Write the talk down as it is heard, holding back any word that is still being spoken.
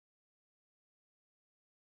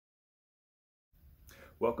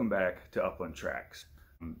Welcome back to Upland Tracts.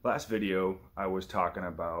 Last video I was talking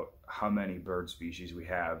about how many bird species we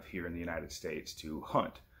have here in the United States to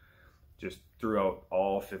hunt, just throughout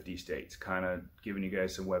all 50 states, kind of giving you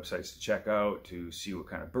guys some websites to check out to see what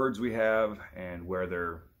kind of birds we have and where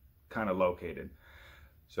they're kind of located.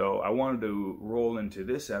 So I wanted to roll into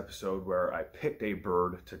this episode where I picked a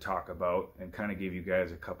bird to talk about and kind of give you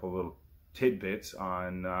guys a couple little tidbits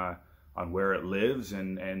on where it lives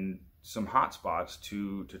and some hot spots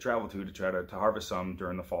to travel to try to harvest some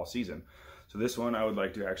during the fall season. So this one I would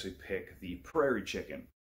like to actually pick the prairie chicken.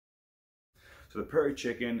 So the prairie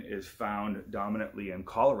chicken is found dominantly in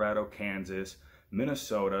Colorado, Kansas,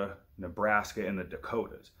 Minnesota, Nebraska, and the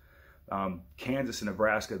Dakotas. Kansas and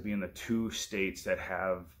Nebraska being the two states that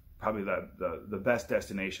have probably the best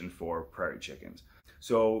destination for prairie chickens.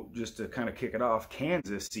 So just to kind of kick it off,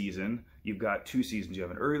 Kansas season, you've got two seasons. You have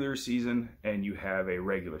an earlier season and you have a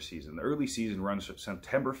regular season. The early season runs from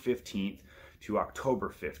September 15th to October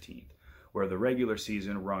 15th, where the regular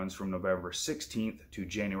season runs from November 16th to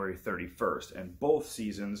January 31st. And both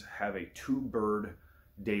seasons have a 2-bird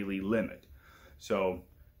daily limit. So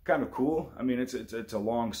kind of cool. I mean, it's a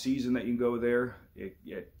long season that you can go there.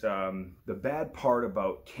 The bad part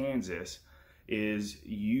about Kansas is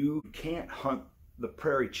you can't hunt the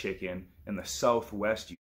prairie chicken in the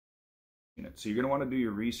southwest unit. So you're going to want to do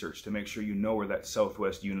your research to make sure you know where that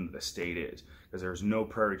southwest unit of the state is, because there's no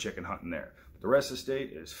prairie chicken hunting there. But the rest of the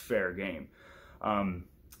state is fair game.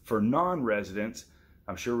 For non-residents,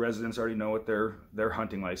 I'm sure residents already know what their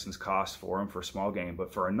hunting license costs for them for small game,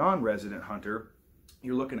 but for a non-resident hunter,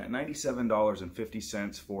 you're looking at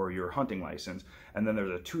 $97.50 for your hunting license, and then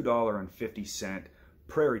there's a $2.50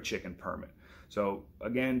 prairie chicken permit. So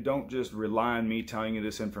again, don't just rely on me telling you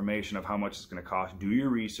this information of how much it's going to cost. Do your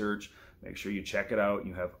research, make sure you check it out, and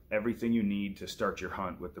you have everything you need to start your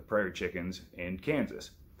hunt with the prairie chickens in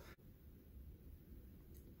Kansas.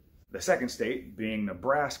 The second state, being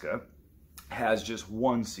Nebraska, has just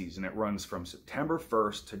one season. It runs from September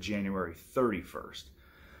 1st to January 31st.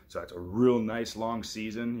 So it's a real nice long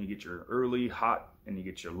season. You get your early hot and you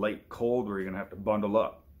get your late cold where you're going to have to bundle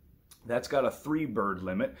up. That's got a 3-bird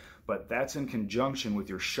limit, but that's in conjunction with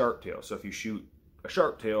your sharp tail. So if you shoot a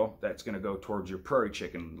sharp tail, that's going to go towards your prairie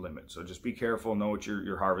chicken limit. So just be careful, know what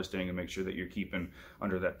you're harvesting, and make sure that you're keeping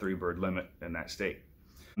under that 3-bird limit in that state.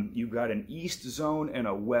 You've got an east zone and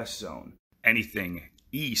a west zone. Anything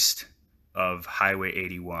east of Highway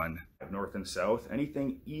 81, north and south,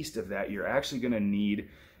 anything east of that, you're actually going to need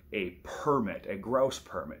a permit, a grouse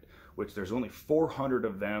permit, which there's only 400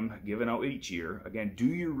 of them given out each year. Again, do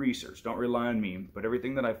your research. Don't rely on me. But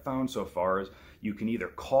everything that I've found so far is you can either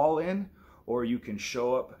call in or you can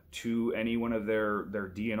show up to any one of their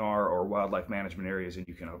DNR or wildlife management areas and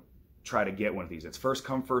you can try to get one of these. It's first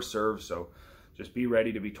come, first serve, so just be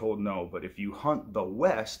ready to be told no. But if you hunt the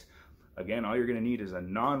west, again, all you're going to need is a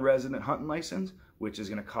non-resident hunting license, which is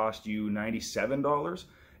going to cost you $97,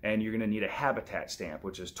 and you're going to need a habitat stamp,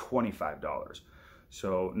 which is $25.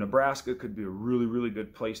 So Nebraska could be a really, really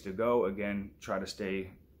good place to go. Again, try to stay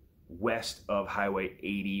west of Highway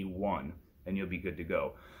 81 and you'll be good to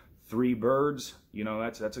go. 3 birds, you know,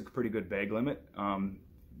 that's a pretty good bag limit.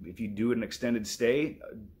 If you do an extended stay,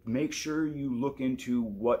 make sure you look into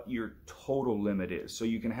what your total limit is. So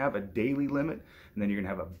you can have a daily limit and then you're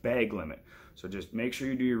gonna have a bag limit. So just make sure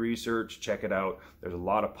you do your research, check it out. There's a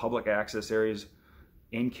lot of public access areas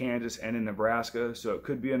in Kansas and in Nebraska, so it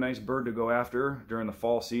could be a nice bird to go after during the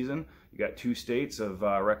fall season. You got 2 states of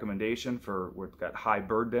recommendation for where it's got high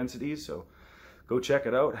bird densities, so go check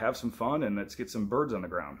it out, have some fun, and let's get some birds on the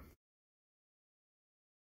ground.